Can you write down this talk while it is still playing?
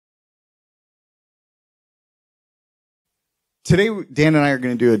Today, Dan and I are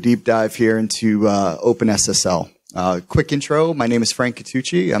going to do a deep dive here into OpenSSL. Quick intro. My name is Frank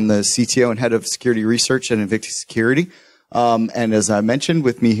Catucci. I'm the CTO and head of security research at Invicti Security. And as I mentioned,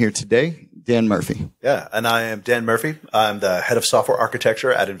 with me here today, Dan Murphy. Yeah, and I am Dan Murphy. I'm the head of software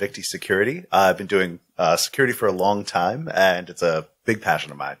architecture at Invicti Security. I've been doing security for a long time, and it's a big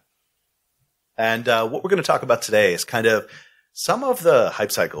passion of mine. And what we're going to talk about today is kind of some of the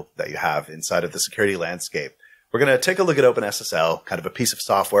hype cycle that you have inside of the security landscape. We're going to take a look at OpenSSL, kind of a piece of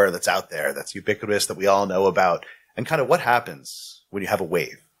software that's out there, that's ubiquitous, that we all know about, and kind of what happens when you have a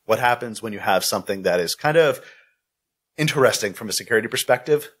wave. What happens when you have something that is kind of interesting from a security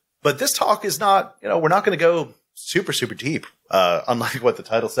perspective. But this talk is not, we're not going to go super, super deep, unlike what the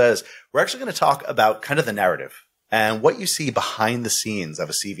title says. We're actually going to talk about kind of the narrative and what you see behind the scenes of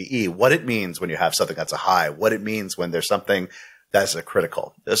a CVE, what it means when you have something that's a high, what it means when there's something that's a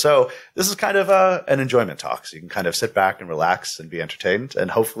critical. So this is kind of an enjoyment talk. So you can kind of sit back and relax and be entertained and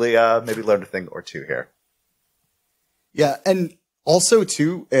hopefully maybe learn a thing or two here. Yeah, and also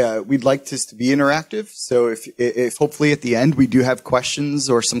too, we'd like this to be interactive. So if hopefully at the end we do have questions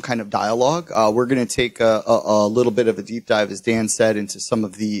or some kind of dialogue, we're going to take a little bit of a deep dive, as Dan said, into some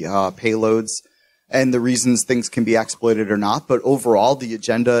of the payloads and the reasons things can be exploited or not. But overall, the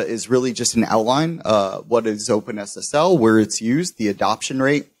agenda is really just an outline. What is OpenSSL, where it's used, the adoption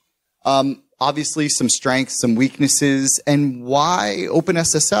rate, obviously some strengths, some weaknesses, and why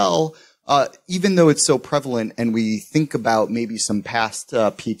OpenSSL, even though it's so prevalent and we think about maybe some past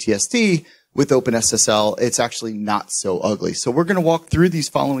PTSD with OpenSSL, it's actually not so ugly. So we're going to walk through these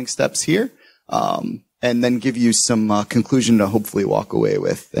following steps here and then give you some conclusion to hopefully walk away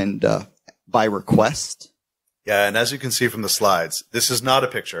with. And by request. Yeah, and as you can see from the slides, this is not a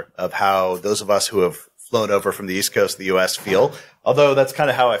picture of how those of us who have flown over from the East Coast of the U.S. feel, although that's kind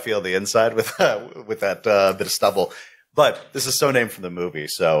of how I feel the inside with that bit of stubble. But this is so named from the movie,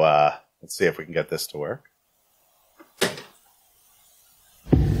 so let's see if we can get this to work.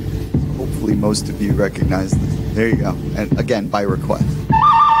 Hopefully most of you recognize this. There you go. And again, by request.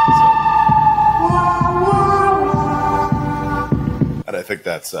 And I think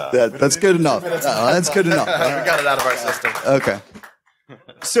that's good enough. That's good enough. We got it out of our system. Okay.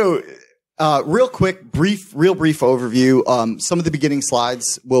 So, real quick, real brief overview. Some of the beginning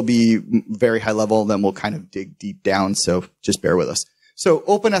slides will be very high level, then we'll kind of dig deep down. So just bear with us. So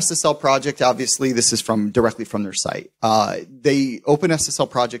OpenSSL project, obviously, this is directly from their site. The OpenSSL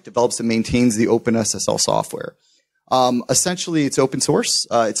project develops and maintains the OpenSSL software. Essentially, it's open source.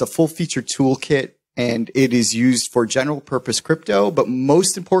 It's a full featured toolkit. And it is used for general purpose crypto, but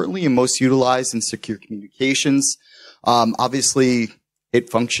most importantly and most utilized in secure communications. Obviously, it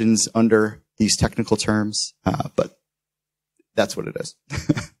functions under these technical terms, but that's what it is.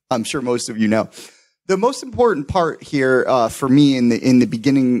 I'm sure most of you know. The most important part here for me in the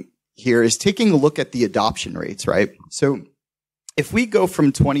beginning here is taking a look at the adoption rates, right? So if we go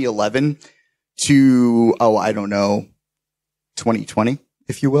from 2011 to, 2020,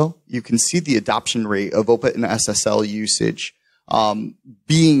 if you will, you can see the adoption rate of OpenSSL usage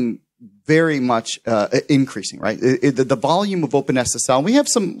being very much increasing, right? The volume of OpenSSL, we have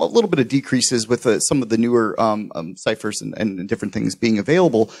a little bit of decreases with some of the newer ciphers and different things being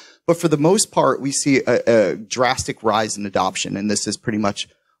available, but for the most part, we see a drastic rise in adoption, and this is pretty much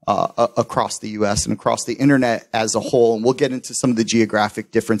across the U.S. and across the internet as a whole, and we'll get into some of the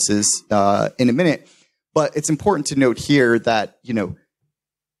geographic differences in a minute, but it's important to note here that,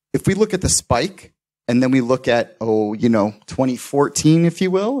 if we look at the spike and then we look at, 2014, if you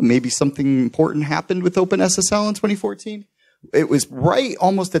will, maybe something important happened with OpenSSL in 2014. It was right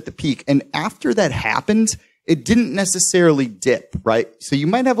almost at the peak. And after that happened, it didn't necessarily dip, right? So you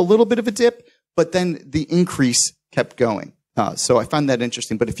might have a little bit of a dip, but then the increase kept going. So I find that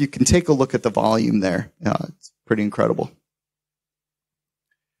interesting. But if you can take a look at the volume there, it's pretty incredible.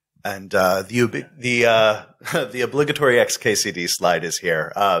 And the obligatory XKCD slide is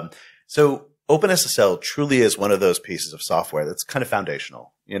here. So OpenSSL truly is one of those pieces of software that's kind of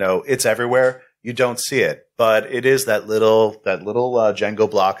foundational. It's everywhere. You don't see it, but it is that little Django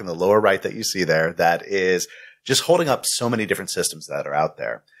block in the lower right that you see there that is just holding up so many different systems that are out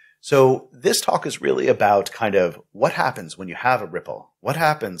there. So this talk is really about kind of what happens when you have a ripple. What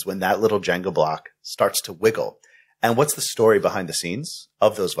happens when that little Django block starts to wiggle? And what's the story behind the scenes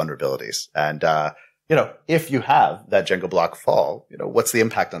of those vulnerabilities? And, if you have that Django block fall, what's the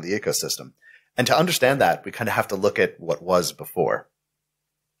impact on the ecosystem? And to understand that, we kind of have to look at what was before.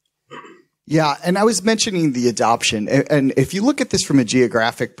 Yeah, and I was mentioning the adoption. And if you look at this from a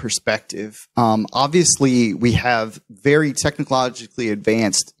geographic perspective, obviously we have very technologically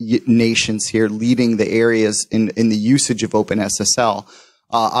advanced nations here leading the areas in the usage of OpenSSL.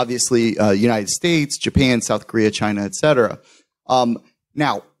 Obviously, United States, Japan, South Korea, China, et cetera.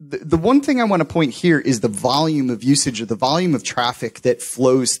 Now, the one thing I want to point here is the volume of usage or the volume of traffic that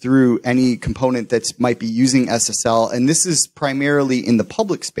flows through any component that might be using SSL. And this is primarily in the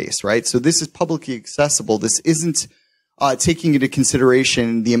public space, right? So this is publicly accessible. This isn't taking into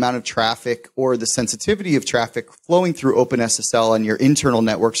consideration the amount of traffic or the sensitivity of traffic flowing through OpenSSL on your internal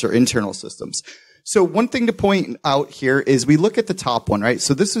networks or internal systems. So one thing to point out here is we look at the top one, right?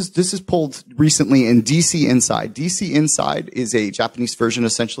 So this is pulled recently in DC Inside. DC Inside is a Japanese version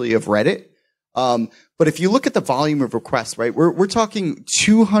essentially of Reddit. But if you look at the volume of requests, right, we're talking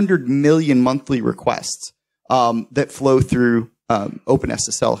 200 million monthly requests that flow through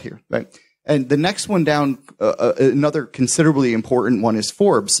OpenSSL here, right? And the next one down, another considerably important one is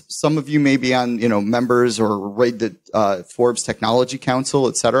Forbes. Some of you may be on, members or read the Forbes Technology Council,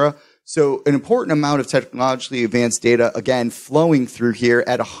 et cetera. So an important amount of technologically advanced data, again, flowing through here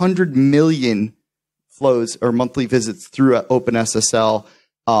at 100 million flows or monthly visits through OpenSSL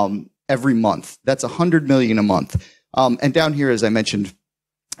every month. That's 100 million a month. And down here, as I mentioned,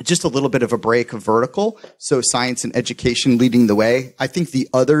 just a little bit of a break of vertical. So science and education leading the way. I think the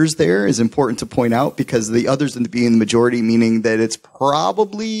others there is important to point out because the others in the being the majority, meaning that it's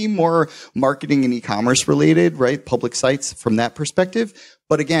probably more marketing and e-commerce related, right? Public sites from that perspective.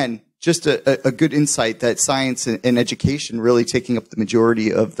 But again, just a good insight that science and education really taking up the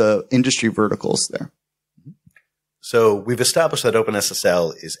majority of the industry verticals there. So we've established that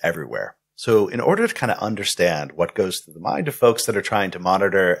OpenSSL is everywhere. So in order to kind of understand what goes through the mind of folks that are trying to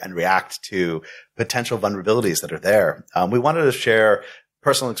monitor and react to potential vulnerabilities that are there, we wanted to share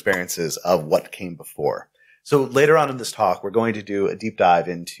personal experiences of what came before. So later on in this talk, we're going to do a deep dive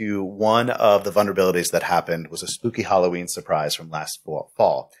into one of the vulnerabilities that happened was a spooky Halloween surprise from last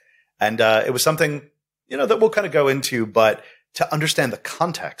fall. And it was something, that we'll kind of go into, but to understand the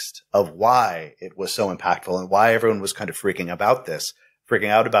context of why it was so impactful and why everyone was kind of freaking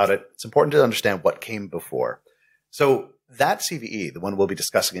out about it, it's important to understand what came before. So that CVE, the one we'll be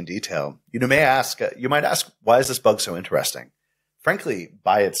discussing in detail, you might ask, why is this bug so interesting? Frankly,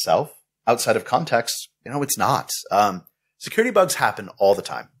 by itself, outside of context, it's not. Security bugs happen all the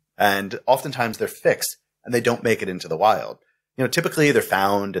time, and oftentimes they're fixed and they don't make it into the wild. Typically they're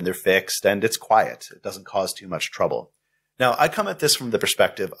found and they're fixed and it's quiet. It doesn't cause too much trouble. Now, I come at this from the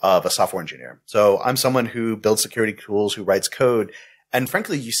perspective of a software engineer. So I'm someone who builds security tools, who writes code. And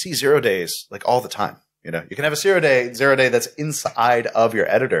frankly, you see 0 days like all the time. You can have a 0 day that's inside of your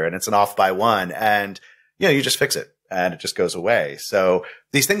editor and it's an off by one and, you just fix it and it just goes away. So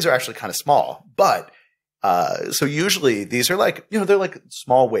these things are actually kind of small, but so usually these are like, they're like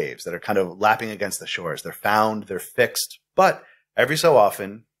small waves that are kind of lapping against the shores. They're found, they're fixed, but every so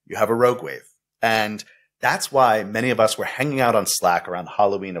often you have a rogue wave. And that's why many of us were hanging out on Slack around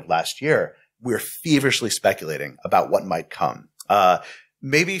Halloween of last year. We're feverishly speculating about what might come.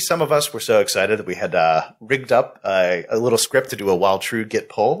 Maybe some of us were so excited that we had rigged up a little script to do a while true git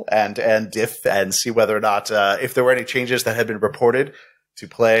pull and diff and see whether or not if there were any changes that had been reported to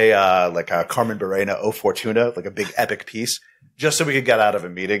play like a Carmen Burena O Fortuna, like a big epic piece, just so we could get out of a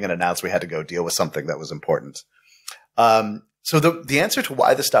meeting and announce we had to go deal with something that was important. So the answer to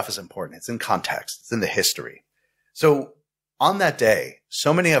why this stuff is important, it's in context, it's in the history. So on that day,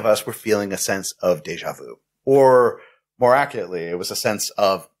 so many of us were feeling a sense of deja vu, or more accurately, it was a sense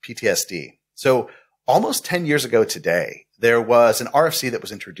of PTSD. So almost 10 years ago today, there was an RFC that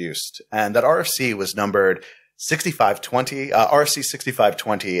was introduced, and that RFC was numbered 6520, RFC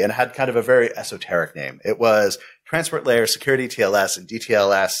 6520, and had kind of a very esoteric name. It was Transport Layer Security TLS and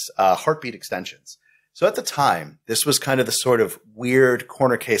DTLS heartbeat extensions. So at the time, this was kind of the sort of weird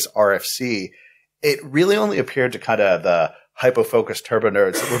corner case RFC. It really only appeared to kind of the hypo-focused turbo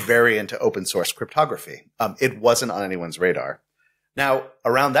nerds that were very into open source cryptography. It wasn't on anyone's radar. Now,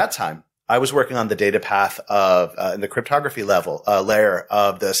 around that time, I was working on the data path of in the cryptography layer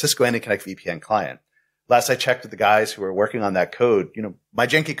of the Cisco AnyConnect VPN client. Last I checked with the guys who were working on that code, my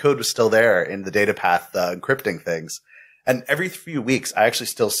janky code was still there in the data path encrypting things. And every few weeks, I actually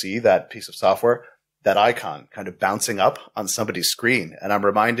still see that piece of software, that icon kind of bouncing up on somebody's screen. And I'm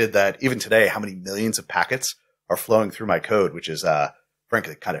reminded that even today, how many millions of packets are flowing through my code, which is,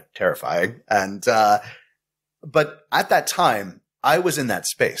 frankly, kind of terrifying. And, but at that time, I was in that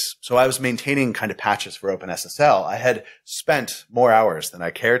space. So I was maintaining kind of patches for OpenSSL. I had spent more hours than I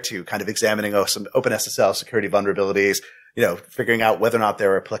cared to kind of examining some OpenSSL security vulnerabilities, figuring out whether or not they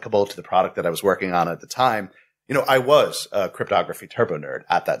were applicable to the product that I was working on at the time. I was a cryptography turbo nerd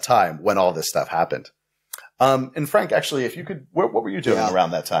at that time when all this stuff happened. And Frank, actually, if you could, what were you doing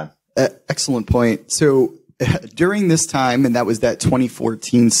around that time? Excellent point. So during this time, and that was that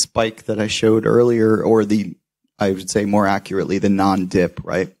 2014 spike that I showed earlier, or I would say more accurately, the non-dip,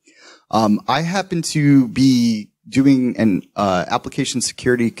 right? I happened to be doing an application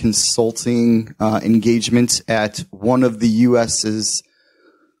security consulting engagement at one of the U.S.'s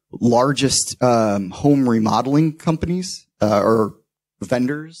largest home remodeling companies or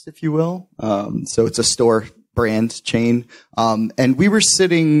vendors, if you will. So it's a store brand chain. And we were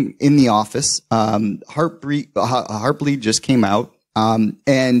sitting in the office. Heartbleed just came out.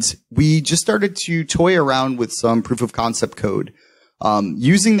 And we just started to toy around with some proof of concept code.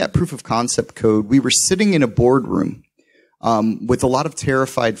 Using that proof of concept code, we were sitting in a boardroom with a lot of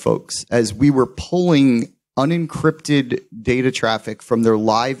terrified folks as we were pulling unencrypted data traffic from their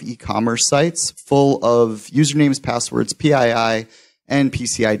live e-commerce sites full of usernames, passwords, PII, and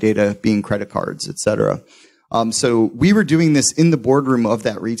PCI data being credit cards, et cetera. So we were doing this in the boardroom of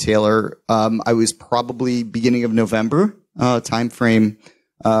that retailer. I was probably beginning of November timeframe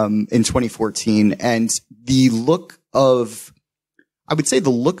in 2014. And the look of, I would say the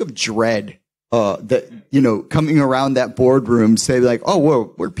look of dread that, coming around that boardroom, say like, oh,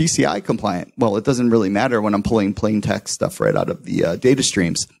 whoa, we're PCI compliant. Well, it doesn't really matter when I'm pulling plain text stuff right out of the data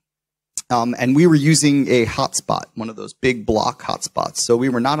streams. And we were using a hotspot, one of those big block hotspots. So we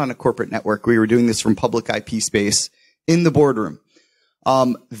were not on a corporate network. We were doing this from public IP space in the boardroom.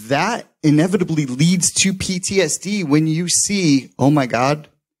 That inevitably leads to PTSD when you see, oh my God,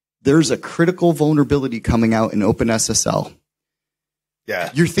 there's a critical vulnerability coming out in OpenSSL.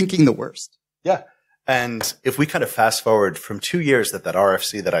 Yeah. You're thinking the worst. Yeah. And if we kind of fast forward from 2 years that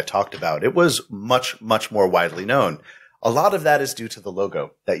RFC that I talked about, it was much, much more widely known. A lot of that is due to the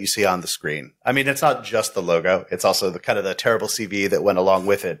logo that you see on the screen. I mean, it's not just the logo. It's also the kind of the terrible CV that went along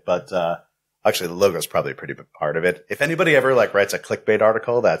with it. But, actually the logo is probably a pretty big part of it. If anybody ever writes a clickbait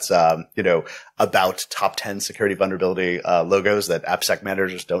article that's, about top 10 security vulnerability, logos that AppSec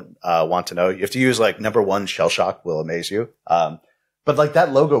managers don't, want to know, you have to use number one shell shock will amaze you. But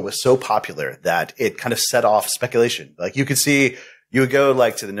that logo was so popular that it kind of set off speculation. You could see, you would go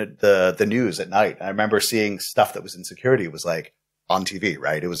to the news at night. I remember seeing stuff that was in security was on TV,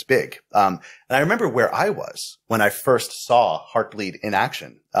 right? It was big. And I remember where I was when I first saw Heartbleed in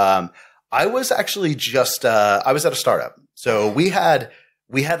action. I was actually just, I was at a startup. So we had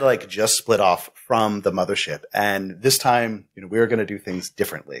just split off from the mothership. And this time, we were going to do things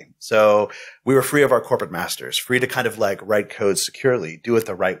differently. So we were free of our corporate masters, free to kind of write code securely, do it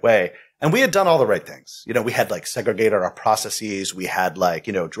the right way. And we had done all the right things. We had segregated our processes. We had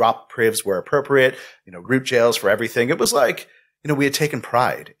drop privs where appropriate, root jails for everything. It was we had taken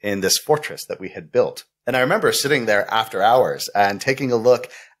pride in this fortress that we had built. And I remember sitting there after hours and taking a look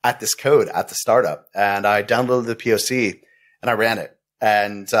at this code at the startup. And I downloaded the POC and I ran it.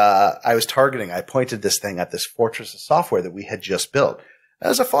 And I pointed this thing at this fortress of software that we had just built. It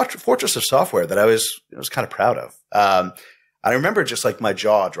was a fortress of software that I was kind of proud of. I remember just my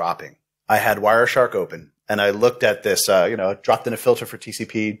jaw dropping. I had Wireshark open and I looked at this, dropped in a filter for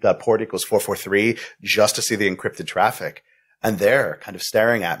TCP port equals 443 just to see the encrypted traffic. And there, kind of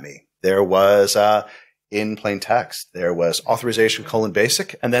staring at me, there was, in plain text, there was authorization :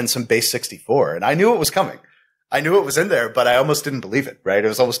 basic and then some base 64. And I knew it was coming. I knew it was in there, but I almost didn't believe it, right? It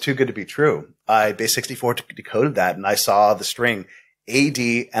was almost too good to be true. I base 64 decoded that and I saw the string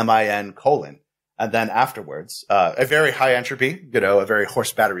ADMIN : and then afterwards, a very high entropy, a very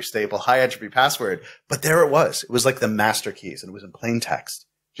horse battery stable, high entropy password. But there it was. It was the master keys and it was in plain text,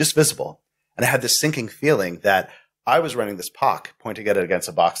 just visible. And I had this sinking feeling that I was running this POC, pointing at it against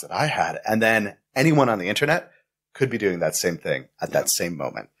a box that I had. And then anyone on the internet could be doing that same thing at that same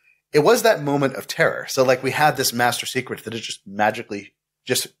moment. It was that moment of terror. So we had this master secret that is just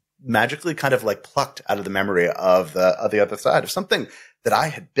magically kind of plucked out of the memory of the other side of something that I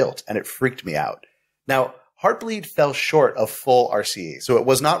had built, and it freaked me out. Now, Heartbleed fell short of full RCE, so it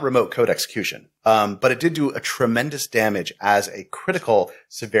was not remote code execution, but it did do a tremendous damage as a critical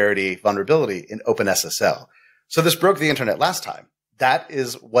severity vulnerability in OpenSSL. So this broke the internet last time. That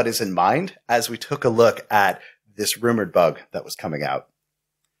is what is in mind as we took a look at this rumored bug that was coming out.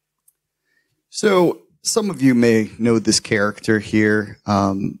 So some of you may know this character here.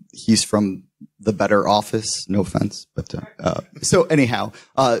 He's from the Better Office. No offense, but so anyhow,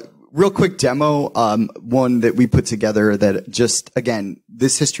 real quick demo, one that we put together that just, again,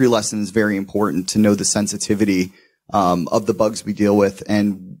 this history lesson is very important to know the sensitivity of the bugs we deal with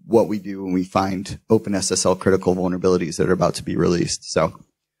and what we do when we find OpenSSL critical vulnerabilities that are about to be released. So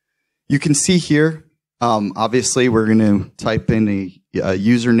you can see here, obviously, we're going to type in a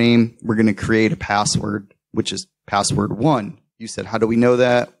username. We're going to create a password, which is password 1. You said, how do we know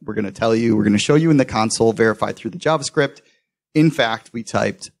that? We're going to tell you. We're going to show you in the console, verified through the JavaScript. In fact, we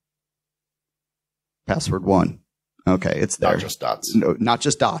typed password 1. Okay, it's there. Not just dots. No, not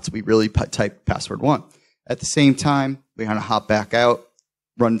just dots. We really typed password 1. At the same time, we're going to hop back out,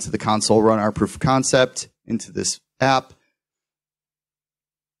 run to the console, run our proof of concept into this app.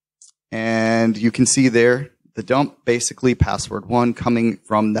 And you can see there the dump, basically password 1 coming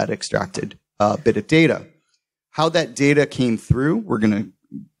from that extracted bit of data. How that data came through, we're going to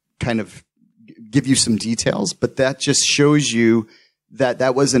kind of give you some details, but that just shows you that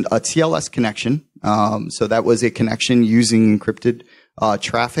that wasn't a TLS connection. So that was a connection using encrypted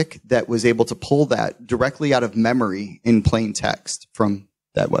traffic that was able to pull that directly out of memory in plain text from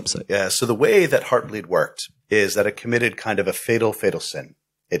that website. Yeah. So the way that Heartbleed worked is that it committed kind of a fatal sin.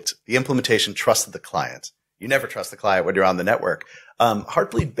 The implementation trusted the client. You never trust the client when you're on the network.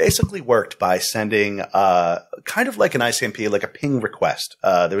 Heartbleed basically worked by sending kind of like an ICMP, like a ping request.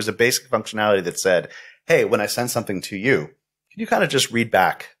 There was a basic functionality that said, hey, when I send something to you, can you kind of just read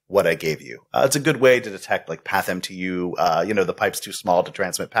back what I gave you? It's a good way to detect like path MTU. The pipe's too small to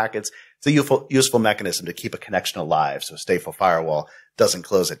transmit packets. It's a useful mechanism to keep a connection alive so stateful firewall doesn't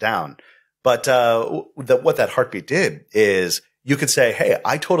close it down. But what that Heartbeat did is you could say, hey,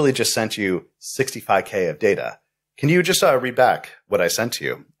 I totally just sent you 65K of data. Can you just read back what I sent to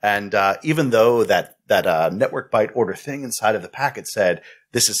you? And even though that network byte order thing inside of the packet said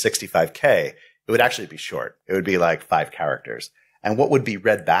this is 65K, it would actually be short. It would be like 5 characters. And what would be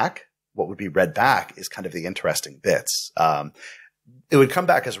read back? What would be read back is kind of the interesting bits. It would come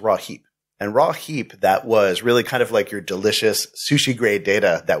back as raw heap. And raw heap, that was really kind of like your delicious sushi grade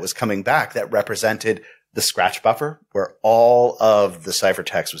data that was coming back that represented the scratch buffer where all of the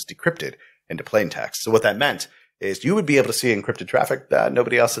ciphertext was decrypted into plain text. So what that meant is you would be able to see encrypted traffic that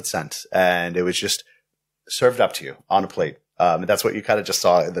nobody else had sent. And it was just served up to you on a plate. And that's what you kind of just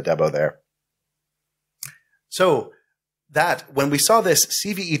saw in the demo there. So that when we saw this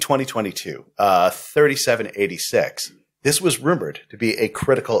CVE 2022, 3786, this was rumored to be a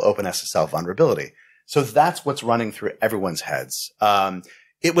critical OpenSSL vulnerability. So that's what's running through everyone's heads.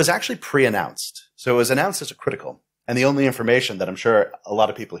 It was actually pre-announced. So it was announced as a critical. And the only information that I'm sure a lot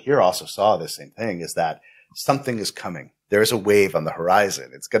of people here also saw the same thing is that something is coming. There is a wave on the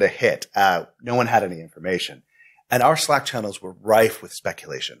horizon. It's going to hit. No one had any information. And our Slack channels were rife with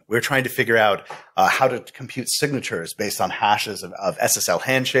speculation. We were trying to figure out how to compute signatures based on hashes of SSL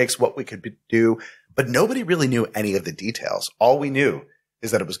handshakes, what we could do. But nobody really knew any of the details. All we knew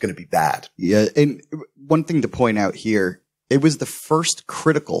is that it was going to be bad. Yeah. And one thing to point out here, it was the first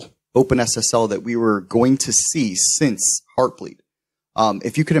critical OpenSSL that we were going to see since Heartbleed.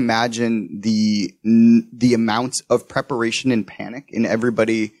 If you could imagine the amount of preparation and panic in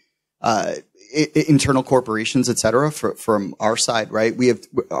everybody, internal corporations, et cetera, from our side, right?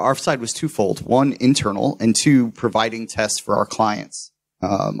 Our side was twofold. 1, internal, and 2, providing tests for our clients,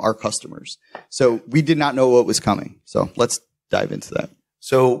 our customers. So we did not know what was coming. So let's dive into that.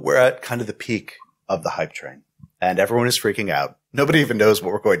 So we're at kind of the peak of the hype train. And everyone is freaking out. Nobody even knows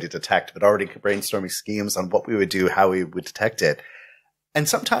what we're going to detect, but already brainstorming schemes on what we would do, how we would detect it. And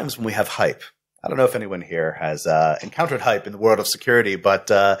sometimes when we have hype, I don't know if anyone here has encountered hype in the world of security, but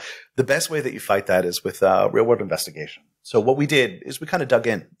the best way that you fight that is with real-world investigation. So what we did is we kind of dug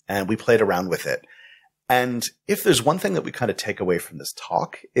in and we played around with it. And if there's one thing that we kind of take away from this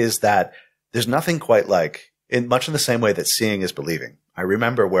talk is that there's nothing quite like, much in the same way that seeing is believing. I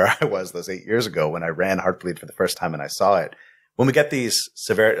remember where I was those 8 years ago when I ran Heartbleed for the first time and I saw it. When we get these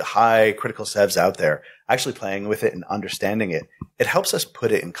severe, high critical sevs out there, actually playing with it and understanding it, it helps us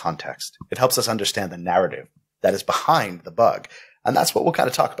put it in context. It helps us understand the narrative that is behind the bug. And that's what we'll kind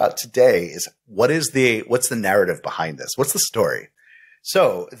of talk about today is what's the narrative behind this? What's the story?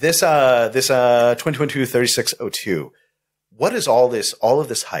 So this 2022 3602, what is all of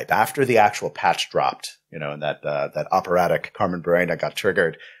this hype after the actual patch dropped, and that operatic Carmen Burena got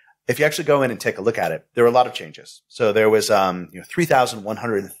triggered? If you actually go in and take a look at it, there were a lot of changes. So there was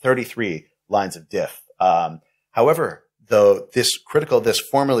 3,133 lines of diff. However, though this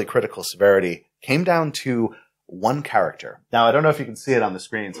formerly critical severity came down to 1 character. Now, I don't know if you can see it on the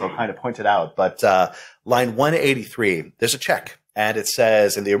screen, so I'll kind of point it out, but line 183, there's a check. And it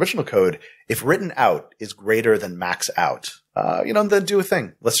says in the original code, if written out is greater than max out, then do a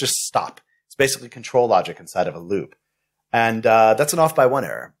thing. Let's just stop. It's basically control logic inside of a loop. And that's an off by 1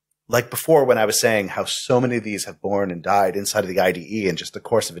 error. like before when I was saying how so many of these have born and died inside of the IDE in just the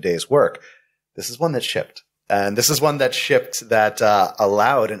course of a day's work, this is one that shipped. And this is one that shipped that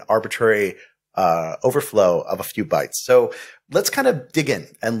allowed an arbitrary overflow of a few bytes. So let's kind of dig in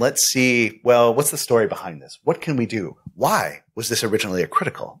and let's see, well, what's the story behind this? What can we do? Why was this originally a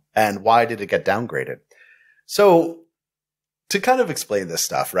critical? And why did it get downgraded? So to kind of explain this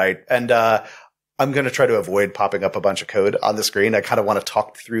stuff, right? And I'm going to try to avoid popping up a bunch of code on the screen. I kind of want to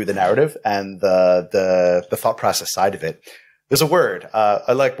talk through the narrative and the thought process side of it. There's a word.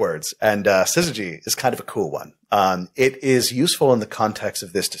 I like words, and syzygy is kind of a cool one. It is useful in the context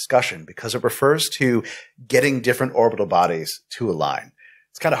of this discussion because it refers to getting different orbital bodies to align.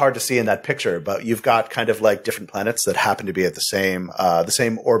 It's kind of hard to see in that picture, but you've got kind of like different planets that happen to be at the same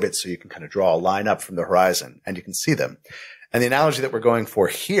orbit, so you can kind of draw a line up from the horizon, and you can see them. And the analogy that we're going for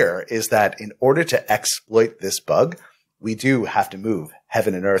here is that in order to exploit this bug, we do have to move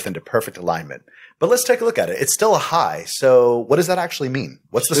heaven and earth into perfect alignment. But let's take a look at it. It's still a high. So what does that actually mean?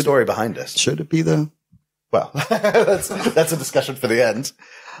 What's the story behind this? Should it be the? Well, that's a discussion for the end.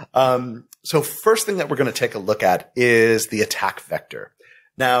 So first thing that we're going to take a look at is the attack vector.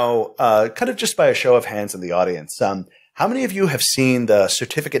 Now, kind of just by a show of hands in the audience, how many of you have seen the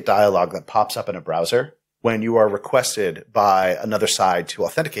certificate dialog that pops up in a browser when you are requested by another side to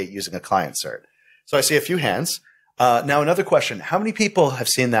authenticate using a client cert? So I see a few hands. Now, another question. How many people have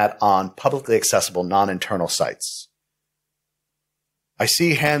seen that on publicly accessible non-internal sites? I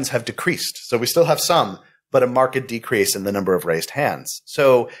see hands have decreased. So we still have some, but a marked decrease in the number of raised hands.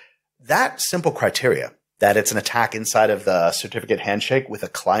 So that simple criteria, that it's an attack inside of the certificate handshake with a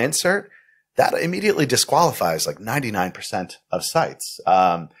client cert, that immediately disqualifies like 99% of sites.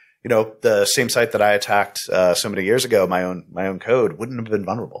 The same site that I attacked so many years ago, my own code wouldn't have been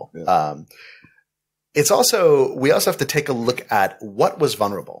vulnerable. Yeah. We also have to take a look at what was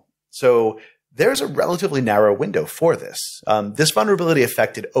vulnerable. So there's a relatively narrow window for this. This vulnerability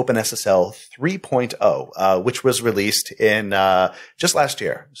affected OpenSSL 3.0, which was released in just last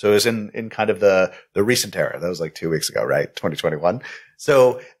year. So it was in kind of the recent era. That was like 2 weeks ago, right? 2021.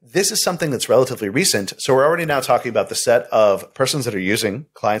 So this is something that's relatively recent. So we're already now talking about the set of persons that are using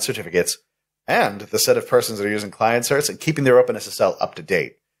client certificates and the set of persons that are using client certs and keeping their OpenSSL up to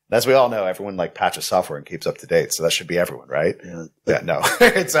date. As we all know, everyone like patches software and keeps up to date. So that should be everyone, right? Yeah, no.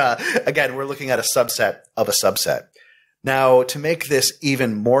 It's, again, we're looking at a subset of a subset. Now, to make this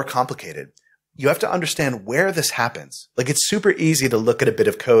even more complicated, you have to understand where this happens. Like, it's super easy to look at a bit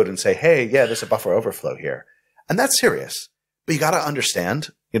of code and say, hey, yeah, there's a buffer overflow here. And that's serious. But you got to understand,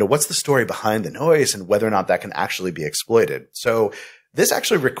 what's the story behind the noise and whether or not that can actually be exploited. So this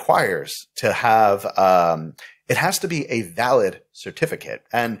actually requires to have, it has to be a valid certificate.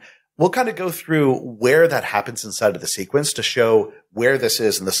 And we'll kind of go through where that happens inside of the sequence to show where this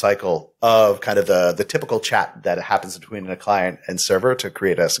is in the cycle of kind of the typical chat that happens between a client and server to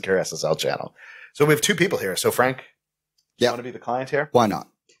create a secure SSL channel. So we have two people here. So Frank, you want to be the client here? Why not?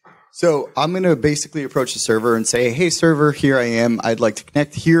 So I'm going to basically approach the server and say, hey, server, here I am. I'd like to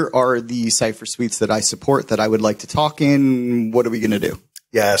connect. Here are the Cypher suites that I support that I would like to talk in. What are we going to do?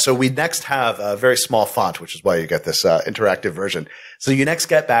 Yeah, so we next have a very small font, which is why you get this interactive version. So you next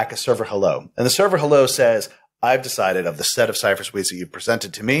get back a server hello. And the server hello says, I've decided of the set of Cypher suites that you've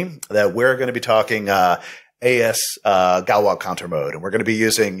presented to me that we're going to be talking AS Galwag counter mode. And we're going to be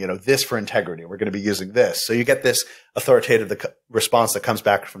using, this for integrity. We're going to be using this. So you get this authoritative response that comes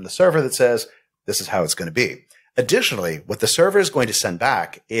back from the server that says, this is how it's going to be. Additionally, what the server is going to send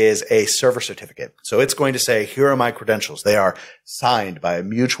back is a server certificate. So it's going to say, here are my credentials. They are signed by a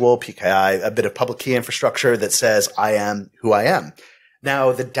mutual PKI, a bit of public key infrastructure that says, I am who I am.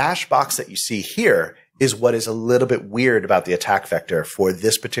 Now, the dash box that you see here is what is a little bit weird about the attack vector for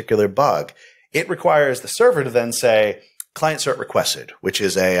this particular bug. It requires the server to then say, client cert requested, which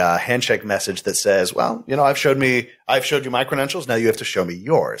is a handshake message that says, well, I've showed you my credentials. Now you have to show me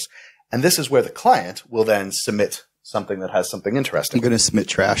yours. And this is where the client will then submit something that has something interesting. I'm going to submit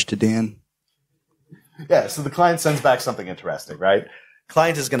trash to Dan. Yeah, so the client sends back something interesting, right?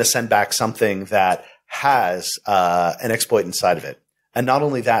 Client is going to send back something that has an exploit inside of it. And not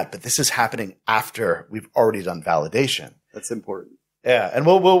only that, but this is happening after we've already done validation. That's important. Yeah, and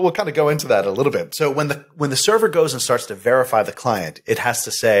we'll kind of go into that a little bit. So when the server goes and starts to verify the client, it has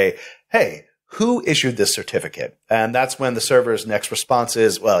to say, hey, who issued this certificate? And that's when the server's next response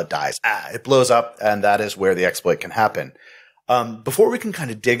is, well, it dies. It blows up, and that is where the exploit can happen. Before we can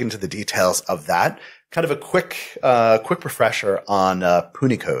kind of dig into the details of that, kind of a quick refresher on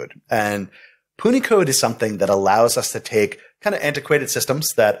Punycode. And Punycode is something that allows us to take kind of antiquated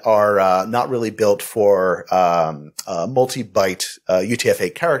systems that are not really built for multi-byte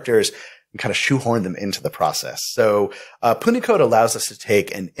UTF-8 characters and kind of shoehorn them into the process. So Punycode allows us to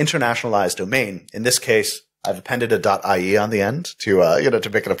take an internationalized domain. In this case, I've appended a .ie on the end to to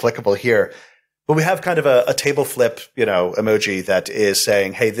make it applicable here. But we have kind of a table flip, emoji that is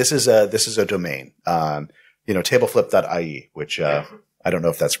saying, hey, this is a domain, tableflip.ie, which I don't know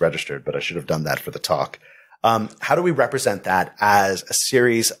if that's registered, but I should have done that for the talk. How do we represent that as a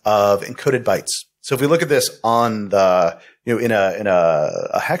series of encoded bytes? So if we look at this on the, in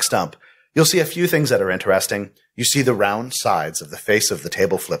a hex dump, you'll see a few things that are interesting. You see the round sides of the face of the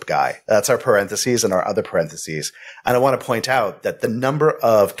table flip guy. That's our parentheses and our other parentheses. And I want to point out that the number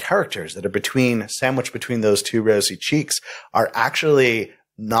of characters that are sandwiched between those two rosy cheeks are actually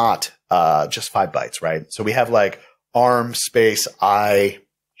not just 5 bytes, right? So we have like arm space I,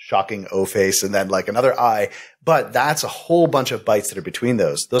 shocking O face, and then like another I, but that's a whole bunch of bytes that are between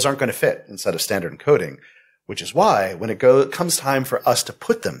those. Those aren't going to fit inside of standard encoding, which is why when it comes time for us to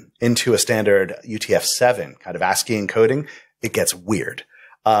put them into a standard UTF-7 kind of ASCII encoding, it gets weird.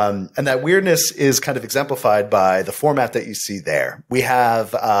 And that weirdness is kind of exemplified by the format that you see there. We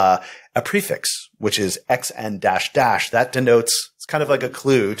have a prefix, which is XN dash dash. That denotes, it's kind of like a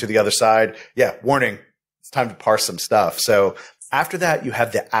clue to the other side. Yeah, warning, it's time to parse some stuff. So after that, you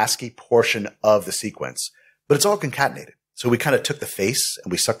have the ASCII portion of the sequence, but it's all concatenated. So we kind of took the face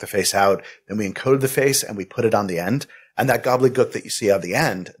and we sucked the face out, then we encoded the face and we put it on the end. And that gobbledygook that you see on the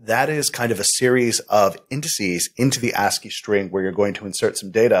end, that is kind of a series of indices into the ASCII string where you're going to insert some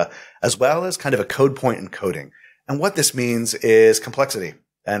data, as well as kind of a code point encoding. And what this means is complexity.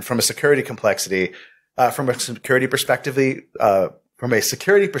 And from a security complexity, from a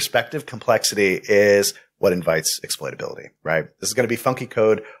security perspective, complexity is what invites exploitability, right? This is going to be funky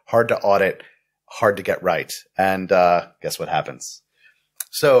code, hard to audit, hard to get right. And guess what happens?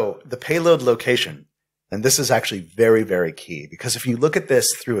 So the payload location, and this is actually very, very key, because if you look at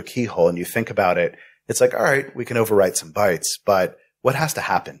this through a keyhole and you think about it, it's like, all right, we can overwrite some bytes, but what has to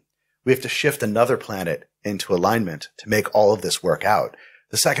happen? We have to shift another planet into alignment to make all of this work out.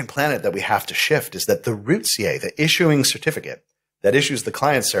 The second planet that we have to shift is that the root CA, the issuing certificate that issues the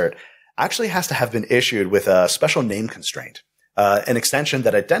client cert, actually has to have been issued with a special name constraint, an extension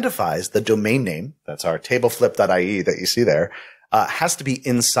that identifies the domain name, that's our tableflip.ie that you see there, has to be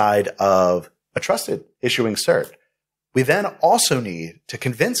inside of a trusted issuing cert. We then also need to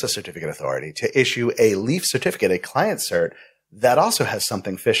convince a certificate authority to issue a leaf certificate, a client cert, that also has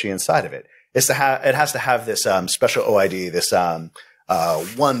something fishy inside of it. It has to have this special OID, this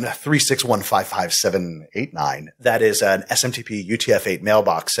 136155789, that is an SMTP UTF-8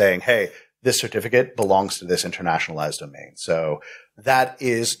 mailbox saying, hey, this certificate belongs to this internationalized domain. So that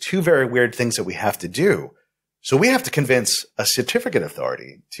is two very weird things that we have to do. So we have to convince a certificate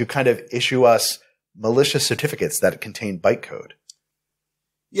authority to kind of issue us malicious certificates that contain bytecode.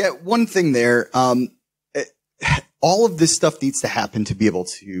 Yeah, one thing there, all of this stuff needs to happen to be able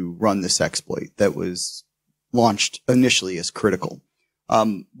to run this exploit that was launched initially as critical.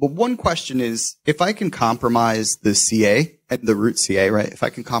 But one question is, if I can compromise the CA, the root CA, right? If I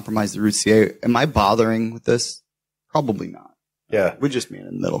can compromise the root CA, am I bothering with this? Probably not. Yeah. We're just meeting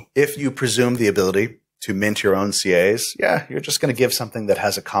in the middle. If you presume the ability to mint your own CAs, yeah, you're just going to give something that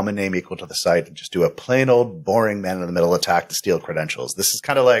has a common name equal to the site and just do a plain old boring man-in-the-middle attack to steal credentials. This is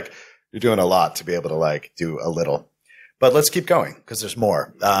kind of like you're doing a lot to be able to like do a little. But let's keep going because there's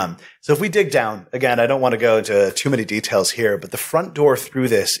more. So if we dig down, again, I don't want to go into too many details here, but the front door through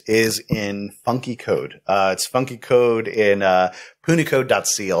this is in funky code. It's funky code in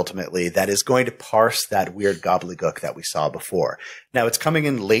punycode.c ultimately that is going to parse that weird gobbledygook that we saw before. Now, it's coming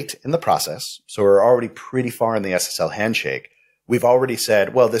in late in the process, so we're already pretty far in the SSL handshake. We've already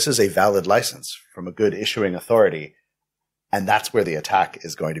said, well, this is a valid license from a good issuing authority, and that's where the attack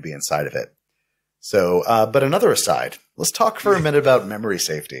is going to be inside of it. So, but another aside, let's talk for a minute about memory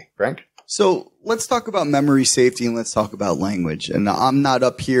safety. Frank? So let's talk about memory safety and let's talk about language. And I'm not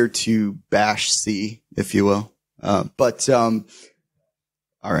up here to bash C, if you will. All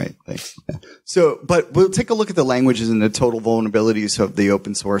right, thanks. But we'll take a look at the languages and the total vulnerabilities of the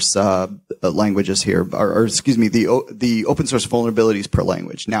open source languages here, or excuse me, the open source vulnerabilities per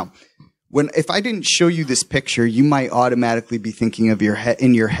language. Now, if I didn't show you this picture, you might automatically be thinking of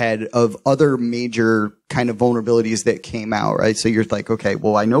in your head of other major kind of vulnerabilities that came out, right? So you're like, okay,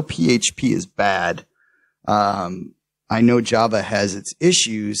 well, I know PHP is bad. I know Java has its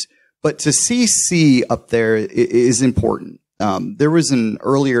issues, but to see C up there is important. There was an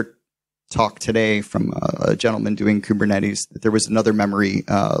earlier talk today from a gentleman doing Kubernetes that there was another memory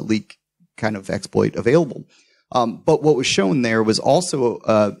leak kind of exploit available. But what was shown there was also,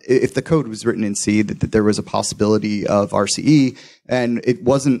 if the code was written in C, that there was a possibility of RCE, and it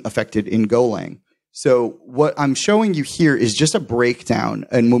wasn't affected in Golang. So what I'm showing you here is just a breakdown.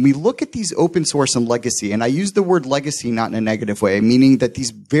 And when we look at these open source and legacy, and I use the word legacy not in a negative way, meaning that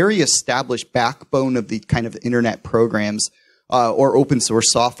these very established backbone of the kind of internet programs or open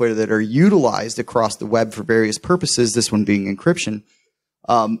source software that are utilized across the web for various purposes, this one being encryption,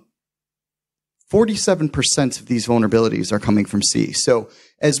 47% of these vulnerabilities are coming from C. So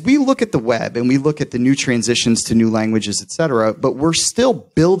as we look at the web and we look at the new transitions to new languages, et cetera, but we're still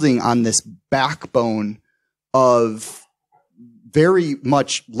building on this backbone of very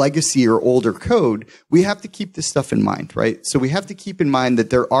much legacy or older code, we have to keep this stuff in mind, right? So we have to keep in mind that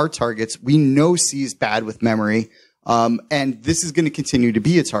there are targets. We know C is bad with memory, and this is going to continue to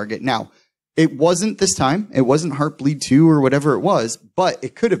be a target. Now, it wasn't this time. It wasn't Heartbleed 2 or whatever it was, but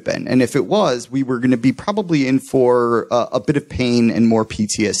it could have been. And if it was, we were going to be probably in for a bit of pain and more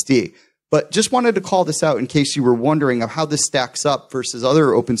PTSD. But just wanted to call this out in case you were wondering of how this stacks up versus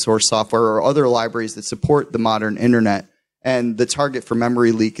other open source software or other libraries that support the modern internet and the target for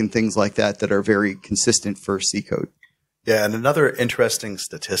memory leak and things like that that are very consistent for C code. Yeah, and another interesting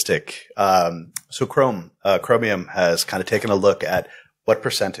statistic. So Chromium has kind of taken a look at what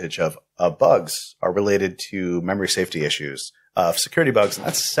percentage of bugs are related to memory safety issues of security bugs, and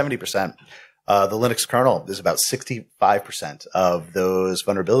that's 70%. The Linux kernel is about 65% of those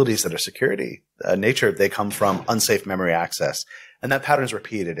vulnerabilities that are security nature. They come from unsafe memory access, and that pattern is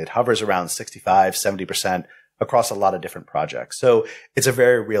repeated. It hovers around 65, 70% across a lot of different projects. So it's a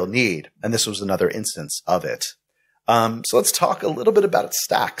very real need, and this was another instance of it. So let's talk a little bit about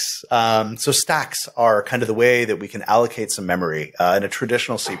stacks. So stacks are kind of the way that we can allocate some memory in a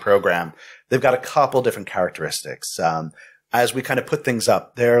traditional C program. They've got a couple different characteristics. As we kind of put things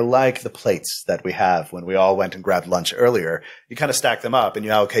up, they're like the plates that we have when we all went and grabbed lunch earlier. You kind of stack them up and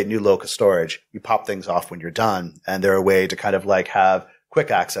you allocate new local storage. You pop things off when you're done, and they're a way to kind of like have quick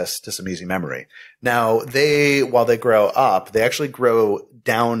access to some easy memory. Now, while they grow up, they actually grow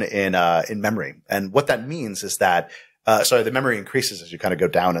down in memory. And what that means is that, the memory increases as you kind of go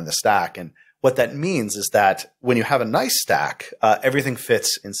down in the stack. And what that means is that when you have a nice stack, everything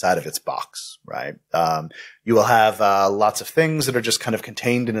fits inside of its box, right? You will have lots of things that are just kind of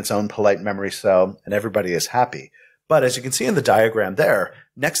contained in its own polite memory cell, and everybody is happy. But as you can see in the diagram there,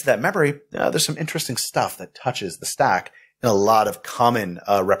 next to that memory, there's some interesting stuff that touches the stack in a lot of common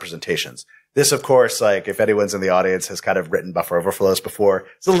representations. This, of course, like if anyone's in the audience has kind of written buffer overflows before,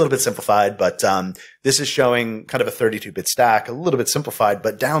 it's a little bit simplified, but this is showing kind of a 32-bit stack, a little bit simplified.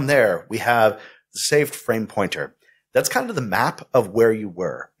 But down there, we have the saved frame pointer. That's kind of the map of where you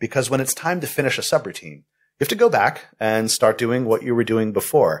were, because when it's time to finish a subroutine, you have to go back and start doing what you were doing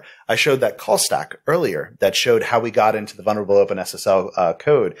before. I showed that call stack earlier that showed how we got into the vulnerable OpenSSL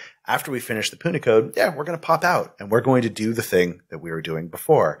code. After we finish the Puna code, we're going to pop out and we're going to do the thing that we were doing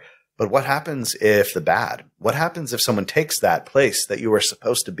before. But what happens if what happens if someone takes that place that you were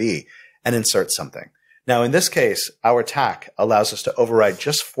supposed to be and inserts something? Now, in this case, our attack allows us to override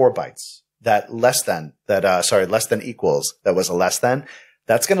just 4 bytes. Less than equals, that was a less than.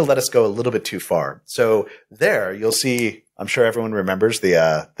 That's going to let us go a little bit too far. So there you'll see, I'm sure everyone remembers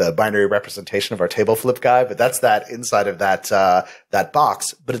the binary representation of our table flip guy, but that's that inside of that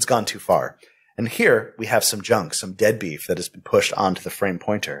box, but it's gone too far. And here we have some junk, some dead beef that has been pushed onto the frame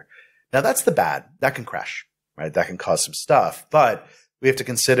pointer. Now that's the bad. That can crash, right? That can cause some stuff, but we have to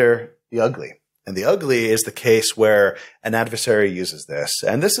consider the ugly. And the ugly is the case where an adversary uses this.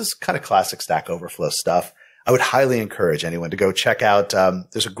 And this is kind of classic Stack Overflow stuff. I would highly encourage anyone to go check out.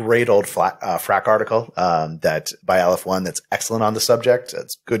 There's a great old Frack article that by Aleph1 that's excellent on the subject.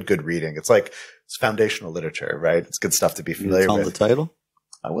 It's good reading. It's foundational literature, right? It's good stuff to be familiar with. The title?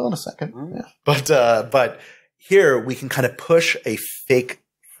 I will in a second. Yeah. But here we can kind of push a fake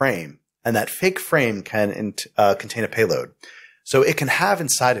frame, and that fake frame can contain a payload. So it can have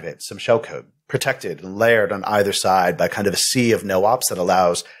inside of it some shellcode protected and layered on either side by kind of a sea of no-ops that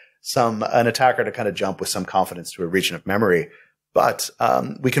allows an attacker to kind of jump with some confidence to a region of memory. But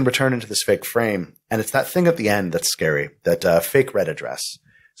we can return into this fake frame, and it's that thing at the end that's scary, that fake red address.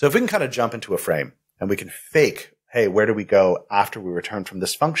 So if we can kind of jump into a frame and we can fake, hey, where do we go after we return from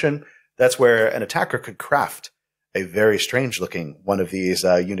this function? That's where an attacker could craft a very strange looking one of these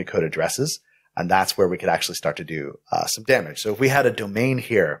Unicode addresses. And that's where we could actually start to do some damage. So if we had a domain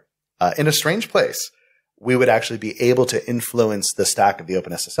here in a strange place, we would actually be able to influence the stack of the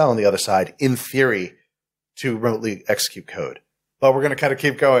OpenSSL on the other side, in theory, to remotely execute code. But we're going to kind of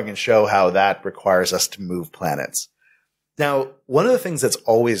keep going and show how that requires us to move planets. Now, one of the things that's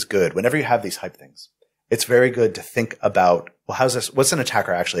always good whenever you have these hype things it's very good to think about, well, what's an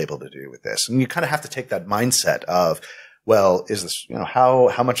attacker actually able to do with this? And you kind of have to take that mindset of, well, is this,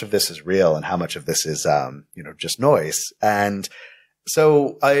 how much of this is real and how much of this is, just noise? And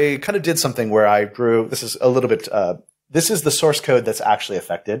so I kind of did something where I drew, this is a little bit, this is the source code that's actually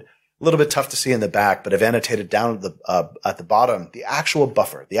affected. A little bit tough to see in the back, but I've annotated down at the bottom, the actual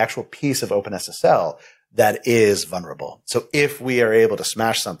buffer, the actual piece of OpenSSL that is vulnerable. So if we are able to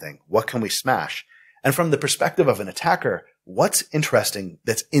smash something, what can we smash? And from the perspective of an attacker, what's interesting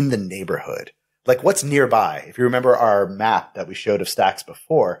that's in the neighborhood? Like what's nearby? If you remember our map that we showed of stacks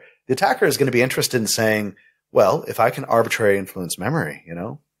before, the attacker is going to be interested in saying, well, if I can arbitrarily influence memory,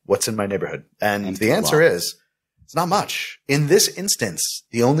 what's in my neighborhood? And the answer is, it's not much. In this instance,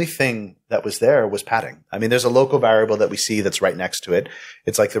 the only thing that was there was padding. I mean, there's a local variable that we see that's right next to it.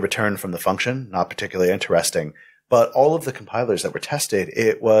 It's like the return from the function, not particularly interesting. But all of the compilers that were tested,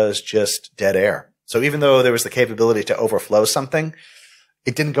 it was just dead air. So even though there was the capability to overflow something,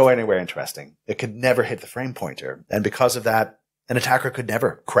 it didn't go anywhere interesting. It could never hit the frame pointer. And because of that, an attacker could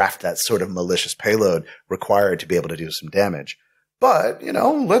never craft that sort of malicious payload required to be able to do some damage. But,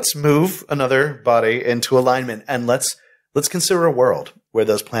 let's move another body into alignment and let's consider a world where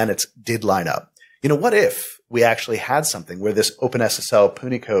those planets did line up. What if we actually had something where this OpenSSL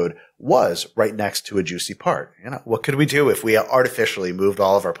Puni code was right next to a juicy part? What could we do if we artificially moved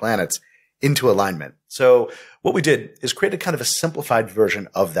all of our planets into alignment? So what we did is create a kind of a simplified version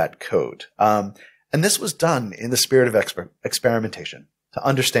of that code. And this was done in the spirit of experimentation to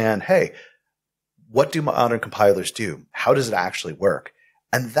understand, hey, what do modern compilers do? How does it actually work?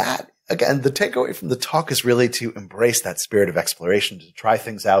 And that, again, the takeaway from the talk is really to embrace that spirit of exploration, to try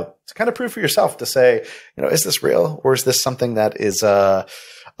things out, to kind of prove for yourself, to say, is this real or is this something that is a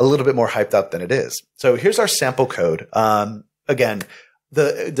little bit more hyped up than it is? So here's our sample code. Again,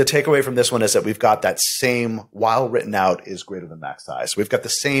 the takeaway from this one is that we've got that same, while written out, is greater than max size. So we've got the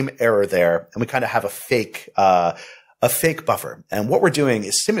same error there, and we kind of have a fake buffer. And what we're doing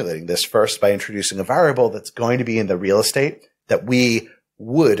is simulating this first by introducing a variable that's going to be in the real estate that we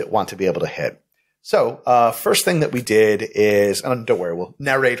would want to be able to hit. So first thing that we did is, and don't worry, we'll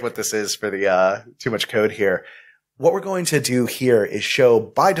narrate what this is for the too much code here. What we're going to do here is show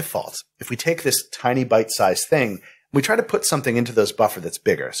by default, if we take this tiny bite-sized thing, we try to put something into those buffer that's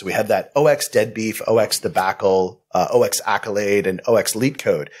bigger. So we have that OX dead beef, OX debacle, OX accolade, and OX leet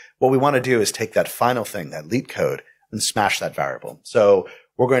code. What we want to do is take that final thing, that leet code, and smash that variable. So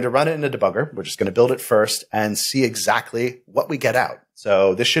we're going to run it in a debugger. We're just going to build it first and see exactly what we get out.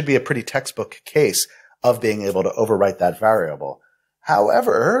 So this should be a pretty textbook case of being able to overwrite that variable.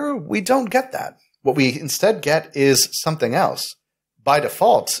 However, we don't get that. What we instead get is something else. By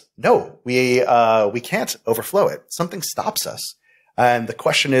default, no, we can't overflow it. Something stops us. And the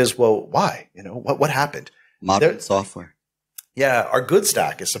question is, well, why? What happened? Modern software. Yeah, our good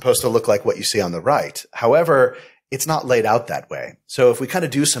stack is supposed to look like what you see on the right. However, it's not laid out that way. So if we kind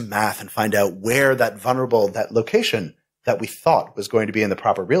of do some math and find out where that location that we thought was going to be in the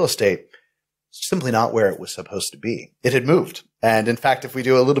proper real estate, simply not where it was supposed to be. It had moved. And in fact, if we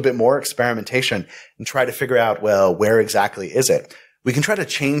do a little bit more experimentation and try to figure out, well, where exactly is it? We can try to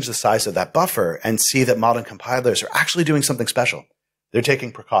change the size of that buffer and see that modern compilers are actually doing something special. They're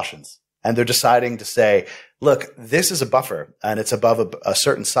taking precautions and they're deciding to say, look, this is a buffer and it's above a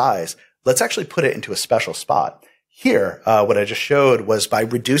certain size. Let's actually put it into a special spot. Here, what I just showed was by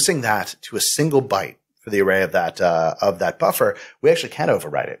reducing that to a single byte for the array of that buffer, we actually can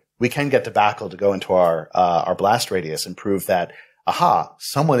overwrite it. We can get debacle to go into our blast radius and prove that, aha,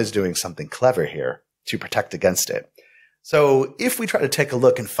 someone is doing something clever here to protect against it. So if we try to take a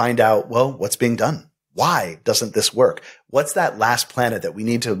look and find out, well, what's being done? Why doesn't this work? What's that last planet that we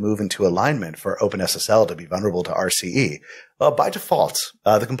need to move into alignment for OpenSSL to be vulnerable to RCE? Well, by default,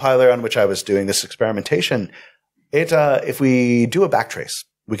 the compiler on which I was doing this experimentation, if we do a backtrace,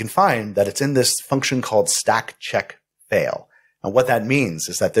 we can find that it's in this function called stack check fail. And what that means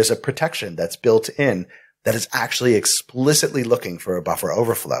is that there's a protection that's built in that is actually explicitly looking for a buffer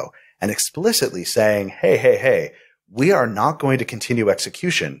overflow and explicitly saying, hey, we are not going to continue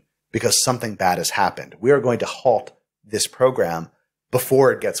execution because something bad has happened. We are going to halt this program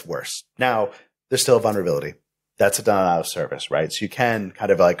before it gets worse. Now, there's still a vulnerability. That's done out of service, right? So you can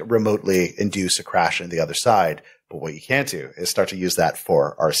kind of like remotely induce a crash on the other side, but what you can't do is start to use that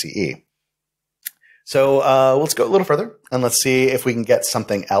for RCE. So let's go a little further and let's see if we can get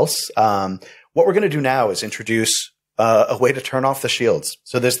something else. What we're going to do now is introduce a way to turn off the shields.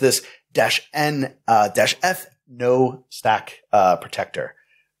 So there's this -F no stack protector.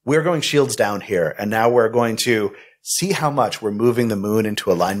 We're going shields down here, and now we're going to see how much we're moving the moon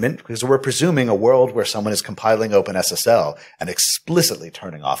into alignment, because we're presuming a world where someone is compiling OpenSSL and explicitly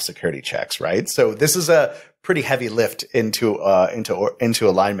turning off security checks, right? So this is a pretty heavy lift into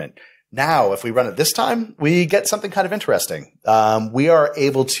alignment. Now, if we run it this time, we get something kind of interesting. We are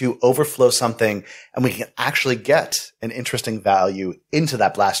able to overflow something, and we can actually get an interesting value into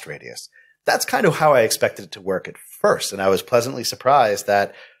that blast radius. That's kind of how I expected it to work at first. And I was pleasantly surprised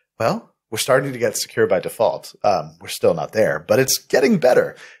that, well, we're starting to get secure by default. We're still not there, but it's getting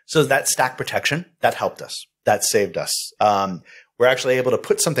better. So that stack protection, that helped us. That saved us. We're actually able to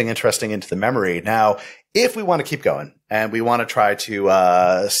put something interesting into the memory. Now, if we want to keep going and we want to try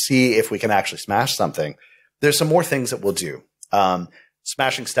to see if we can actually smash something, there's some more things that we'll do.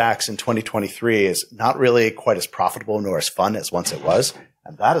 Smashing stacks in 2023 is not really quite as profitable nor as fun as once it was.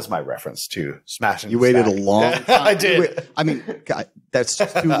 And that is my reference to smashing. You waited a long time. I did. I mean, God, that's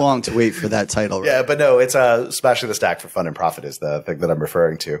just too long to wait for that title. Right? Yeah, but no, it's smashing the stack for fun and profit is the thing that I'm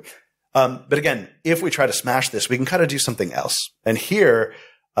referring to. But again, if we try to smash this, we can kind of do something else. And here,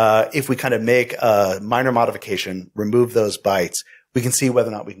 if we kind of make a minor modification, remove those bytes, we can see whether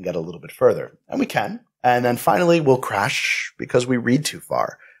or not we can get a little bit further. And we can. And then finally, we'll crash because we read too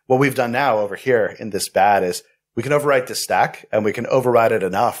far. What we've done now over here in this bad is we can overwrite this stack, and we can override it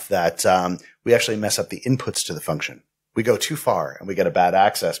enough that we actually mess up the inputs to the function. We go too far, and we get a bad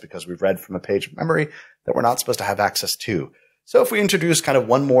access because we've read from a page of memory that we're not supposed to have access to. So if we introduce kind of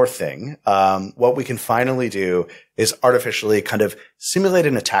one more thing, what we can finally do is artificially kind of simulate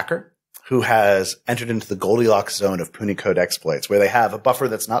an attacker who has entered into the Goldilocks zone of Punycode exploits, where they have a buffer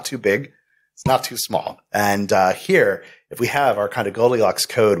that's not too big, it's not too small. And here, if we have our kind of Goldilocks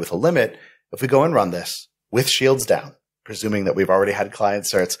code with a limit, if we go and run this with shields down, presuming that we've already had client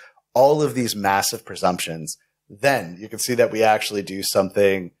certs, all of these massive presumptions, then you can see that we actually do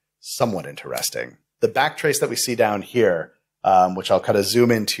something somewhat interesting. The backtrace that we see down here, which I'll kind of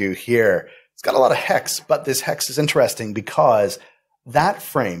zoom into here, it's got a lot of hex, but this hex is interesting because that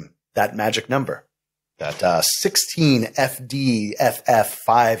frame, that magic number, that 16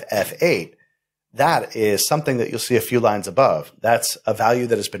 FDFF5F8, that is something that you'll see a few lines above. That's a value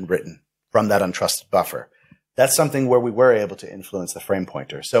that has been written from that untrusted buffer. That's something where we were able to influence the frame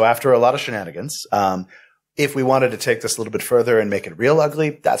pointer. So after a lot of shenanigans, if we wanted to take this a little bit further and make it real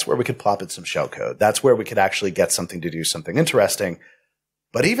ugly, that's where we could plop in some shellcode. That's where we could actually get something to do something interesting.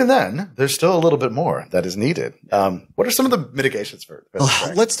 But even then, there's still a little bit more that is needed. What are some of the mitigations for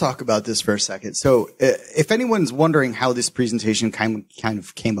this? Let's talk about this for a second. So if anyone's wondering how this presentation kind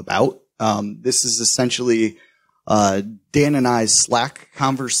of came about, this is essentially Dan and I's Slack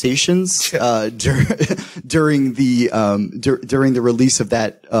conversations during the release of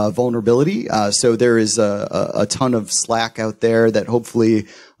that vulnerability. So there is a ton of Slack out there that hopefully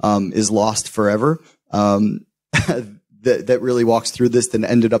is lost forever. That really walks through this, that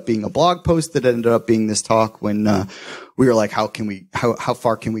ended up being a blog post that ended up being this talk when we were like, how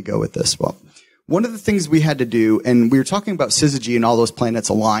far can we go with this? Well, one of the things we had to do, and we were talking about syzygy and all those planets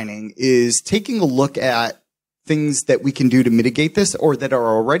aligning, is taking a look at things that we can do to mitigate this, or that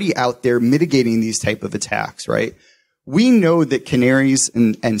are already out there mitigating these type of attacks, right? We know that canaries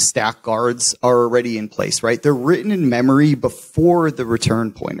and stack guards are already in place, right? They're written in memory before the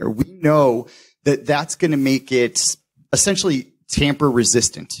return pointer. We know that that's going to make it essentially tamper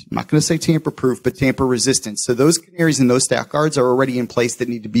resistant. I'm not going to say tamper proof, but tamper resistant. So those canaries and those stack guards are already in place that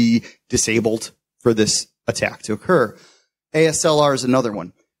need to be disabled for this attack to occur. ASLR is another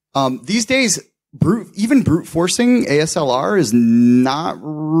one. These days, even brute forcing ASLR is not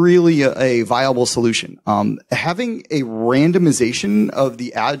really a viable solution. Having a randomization of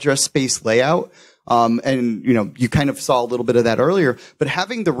the address space layout, and you kind of saw a little bit of that earlier, but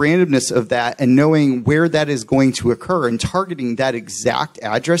having the randomness of that and knowing where that is going to occur and targeting that exact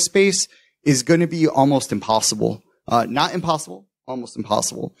address space is going to be almost impossible. Not impossible, almost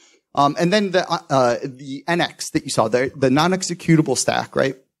impossible. And then the NX that you saw, the non-executable stack,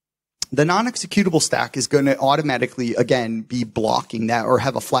 right? The non-executable stack is going to automatically, again, be blocking that or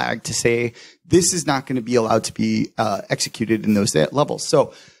have a flag to say this is not going to be allowed to be executed in those levels.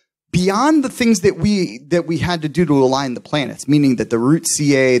 So beyond the things that we had to do to align the planets, meaning that the root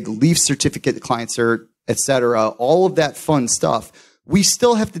CA, the leaf certificate, the client cert, et cetera, all of that fun stuff, we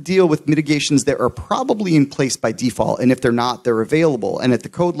still have to deal with mitigations that are probably in place by default. And if they're not, they're available. And at the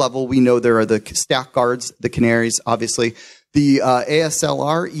code level, we know there are the stack guards, the canaries, obviously. The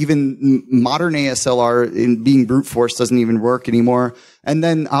ASLR, even modern ASLR in being brute force doesn't even work anymore. And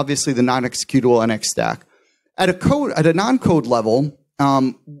then obviously the non-executable NX stack. At a non-code level,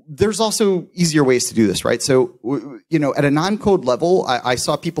 there's also easier ways to do this, right? So, at a non-code level, I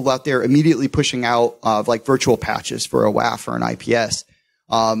saw people out there immediately pushing out like virtual patches for a WAF or an IPS.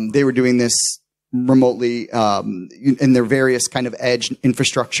 They were doing this remotely in their various kind of edge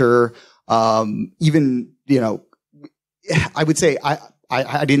infrastructure. Even, I would say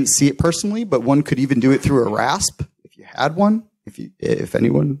I didn't see it personally, but one could even do it through a RASP if you had one. If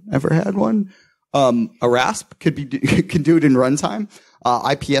anyone ever had one, a RASP can do it in runtime.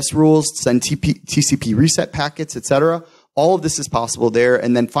 IPS rules, send TCP reset packets, etc. All of this is possible there.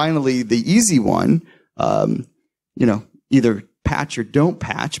 And then finally, the easy one, either patch or don't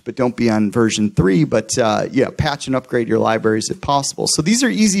patch, but don't be on version 3. But patch and upgrade your libraries if possible. So these are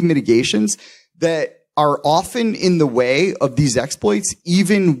easy mitigations that are often in the way of these exploits,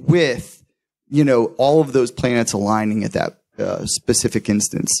 even with all of those planets aligning at that specific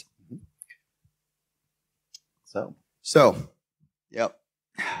instance. So, yep.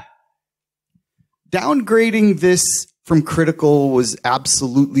 Downgrading this from critical was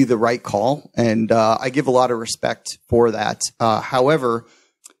absolutely the right call, and I give a lot of respect for that. However,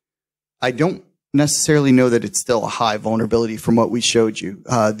 I don't necessarily know that it's still a high vulnerability from what we showed you.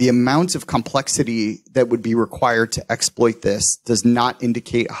 The amount of complexity that would be required to exploit this does not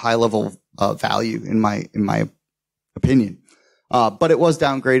indicate a high level of value in my opinion. But it was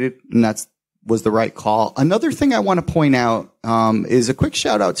downgraded, and was the right call. Another thing I want to point out is a quick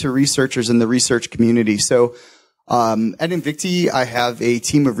shout out to researchers in the research community. So at Invicti, I have a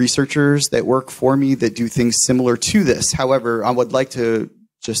team of researchers that work for me that do things similar to this. However, I would like to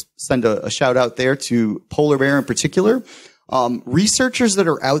just send a shout out there to Polar Bear in particular. Researchers that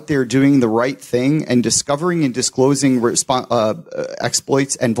are out there doing the right thing and discovering and disclosing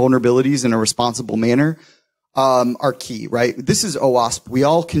exploits and vulnerabilities in a responsible manner are key, right? This is OWASP. We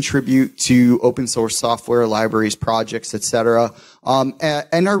all contribute to open source software, libraries, projects, etc.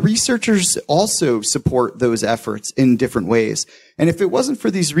 And our researchers also support those efforts in different ways. And if it wasn't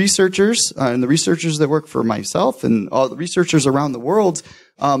for these researchers and the researchers that work for myself and all the researchers around the world,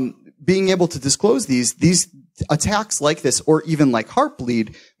 being able to disclose these attacks like this, or even like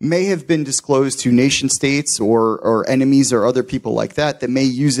Heartbleed, may have been disclosed to nation states or enemies or other people like that may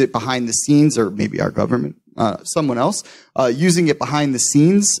use it behind the scenes, or maybe our government, someone else, using it behind the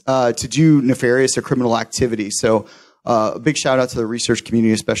scenes to do nefarious or criminal activity. So a big shout out to the research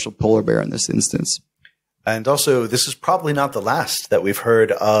community, especially Polar Bear in this instance. And also, this is probably not the last that we've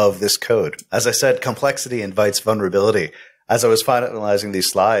heard of this code. As I said, complexity invites vulnerability. As I was finalizing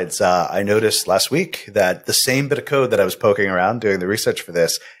these slides, I noticed last week that the same bit of code that I was poking around doing the research for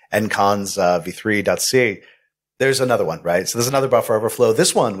this, ncons v3.c, there's another one, right? So there's another buffer overflow.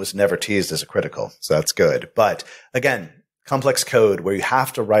 This one was never teased as a critical, so that's good. But again, complex code where you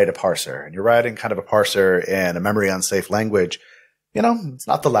have to write a parser, and you're writing kind of a parser in a memory unsafe language, it's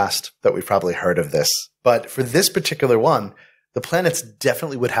not the last that we've probably heard of this. But for this particular one, the planets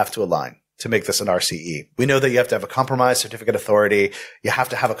definitely would have to align to make this an RCE. We know that you have to have a compromised certificate authority. You have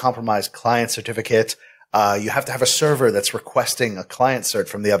to have a compromised client certificate. You have to have a server that's requesting a client cert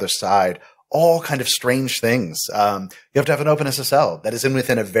from the other side. All kind of strange things. You have to have an OpenSSL that is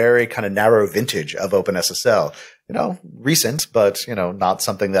within a very kind of narrow vintage of OpenSSL. Recent, but, not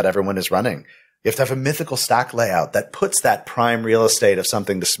something that everyone is running. You have to have a mythical stack layout that puts that prime real estate of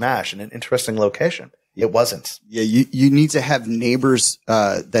something to smash in an interesting location. It wasn't. Yeah, you need to have neighbors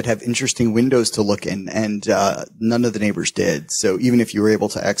that have interesting windows to look in, and none of the neighbors did. So even if you were able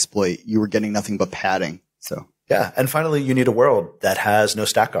to exploit, you were getting nothing but padding. So yeah, and finally, you need a world that has no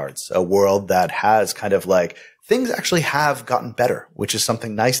stack guards, a world that has kind of like things actually have gotten better, which is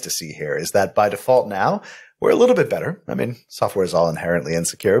something nice to see here. Is that by default now we're a little bit better. I mean, software is all inherently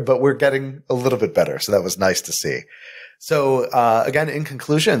insecure, but we're getting a little bit better. So that was nice to see. So again, in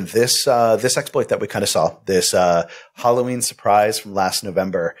conclusion, this exploit that we kind of saw, this Halloween surprise from last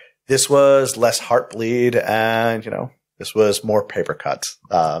November, this was less Heartbleed, and this was more paper cuts.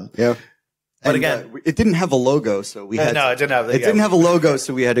 Yeah. But again, it didn't have a logo, so we had it didn't have. It didn't have a logo,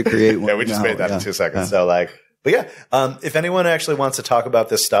 so we had to create one. Yeah, we just made that in 2 seconds. So but yeah, if anyone actually wants to talk about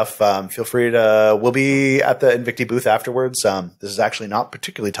this stuff, feel free to. We'll be at the Invicti booth afterwards. This is actually not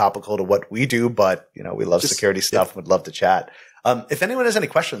particularly topical to what we do, but we love security stuff and would love to chat. If anyone has any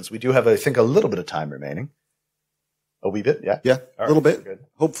questions, we do have, I think, a little bit of time remaining. A wee bit, yeah, a little bit. Good.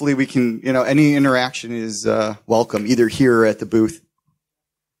 Hopefully, we can. Any interaction is welcome, either here or at the booth.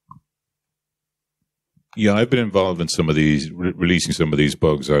 Yeah, I've been involved in some of these, releasing some of these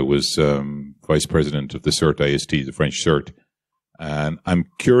bugs. I was vice president of the CERT IST, the French CERT. And I'm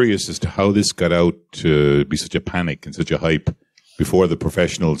curious as to how this got out to be such a panic and such a hype before the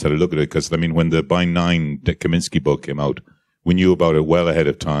professionals had a look at it. Because, when the Bind 9 Kaminsky bug came out, we knew about it well ahead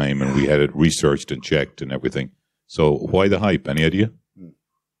of time, and we had it researched and checked and everything. So why the hype? Any idea?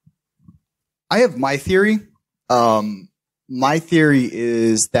 I have my theory. My theory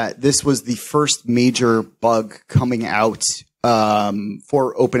is that this was the first major bug coming out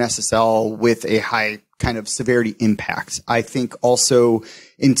for OpenSSL with a high kind of severity impact. I think also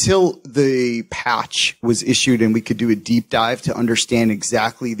until the patch was issued and we could do a deep dive to understand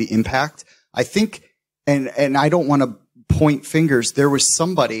exactly the impact, I think, and I don't want to point fingers, there was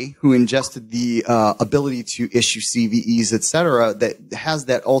somebody who ingested the ability to issue CVEs, et cetera, that has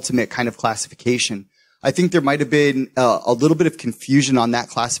that ultimate kind of classification. I think there might have been a little bit of confusion on that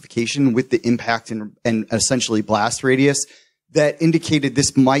classification with the impact and essentially blast radius that indicated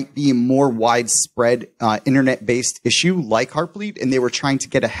this might be a more widespread internet-based issue like Heartbleed, and they were trying to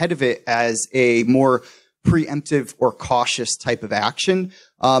get ahead of it as a more preemptive or cautious type of action.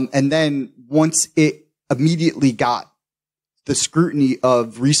 And then once it immediately got the scrutiny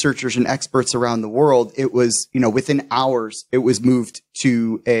of researchers and experts around the world, it was, within hours, it was moved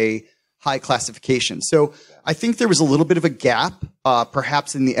to a high classification. So I think there was a little bit of a gap,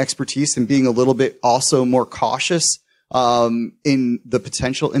 perhaps in the expertise and being a little bit also more cautious in the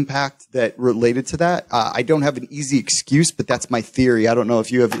potential impact that related to that. I don't have an easy excuse, but that's my theory. I don't know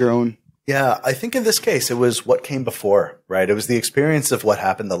if you have your own. Yeah, I think in this case, it was what came before, right? It was the experience of what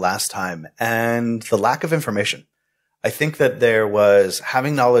happened the last time and the lack of information. I think that there was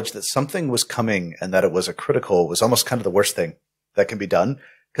having knowledge that something was coming and that it was a critical was almost kind of the worst thing that can be done.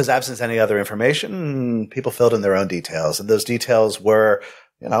 Because absent any other information, people filled in their own details. And those details were,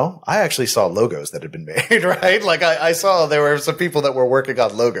 I actually saw logos that had been made, right? Like I saw there were some people that were working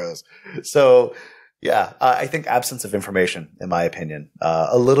on logos. So yeah, I think absence of information, in my opinion,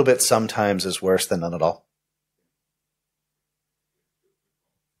 a little bit sometimes is worse than none at all.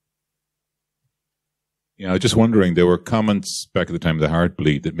 Yeah, I was just wondering, there were comments back at the time of the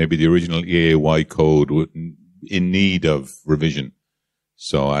Heartbleed that maybe the original EAY code was in need of revision.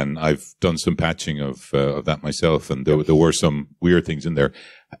 So, and I've done some patching of that myself, and there were some weird things in there.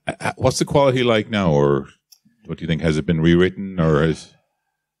 What's the quality like now, or what do you think? Has it been rewritten, or has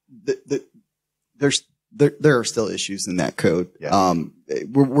there are still issues in that code? Yeah.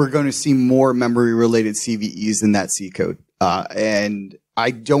 We're going to see more memory related CVEs in that C code, and I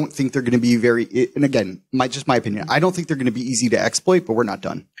don't think they're going to be and again, my opinion, I don't think they're going to be easy to exploit, but we're not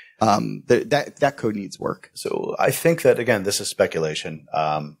done. That code needs work. So I think that, again, this is speculation.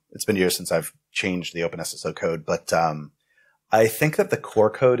 It's been years since I've changed the OpenSSL code, but I think that the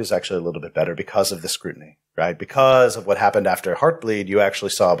core code is actually a little bit better because of the scrutiny, right? Because of what happened after Heartbleed, you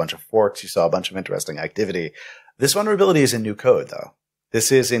actually saw a bunch of forks. You saw a bunch of interesting activity. This vulnerability is in new code, though.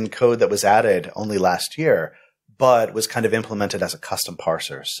 This is in code that was added only last year, but was kind of implemented as a custom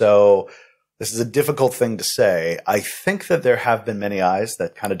parser. So this is a difficult thing to say. I think that there have been many eyes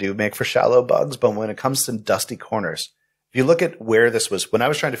that kind of do make for shallow bugs, but when it comes to dusty corners, if you look at where this was, when I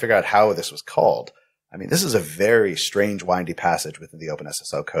was trying to figure out how this was called, I mean, this is a very strange, windy passage within the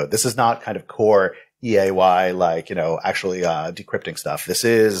OpenSSL code. This is not kind of core EAY, like, actually decrypting stuff. This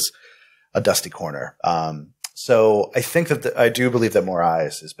is a dusty corner. So I think that I do believe that more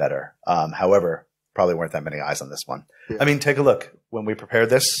eyes is better. However, probably weren't that many eyes on this one. Yeah. I mean, take a look. When we prepared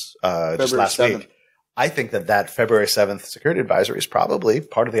this just last 7th. Week, I think that February 7th security advisory is probably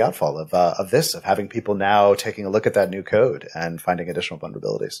part of the outfall of this, of having people now taking a look at that new code and finding additional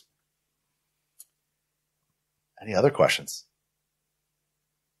vulnerabilities. Any other questions?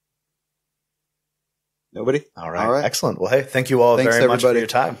 Nobody? All right. Excellent. Well, hey, thank you all very much for your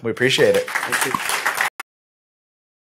time. We appreciate it. Thank you.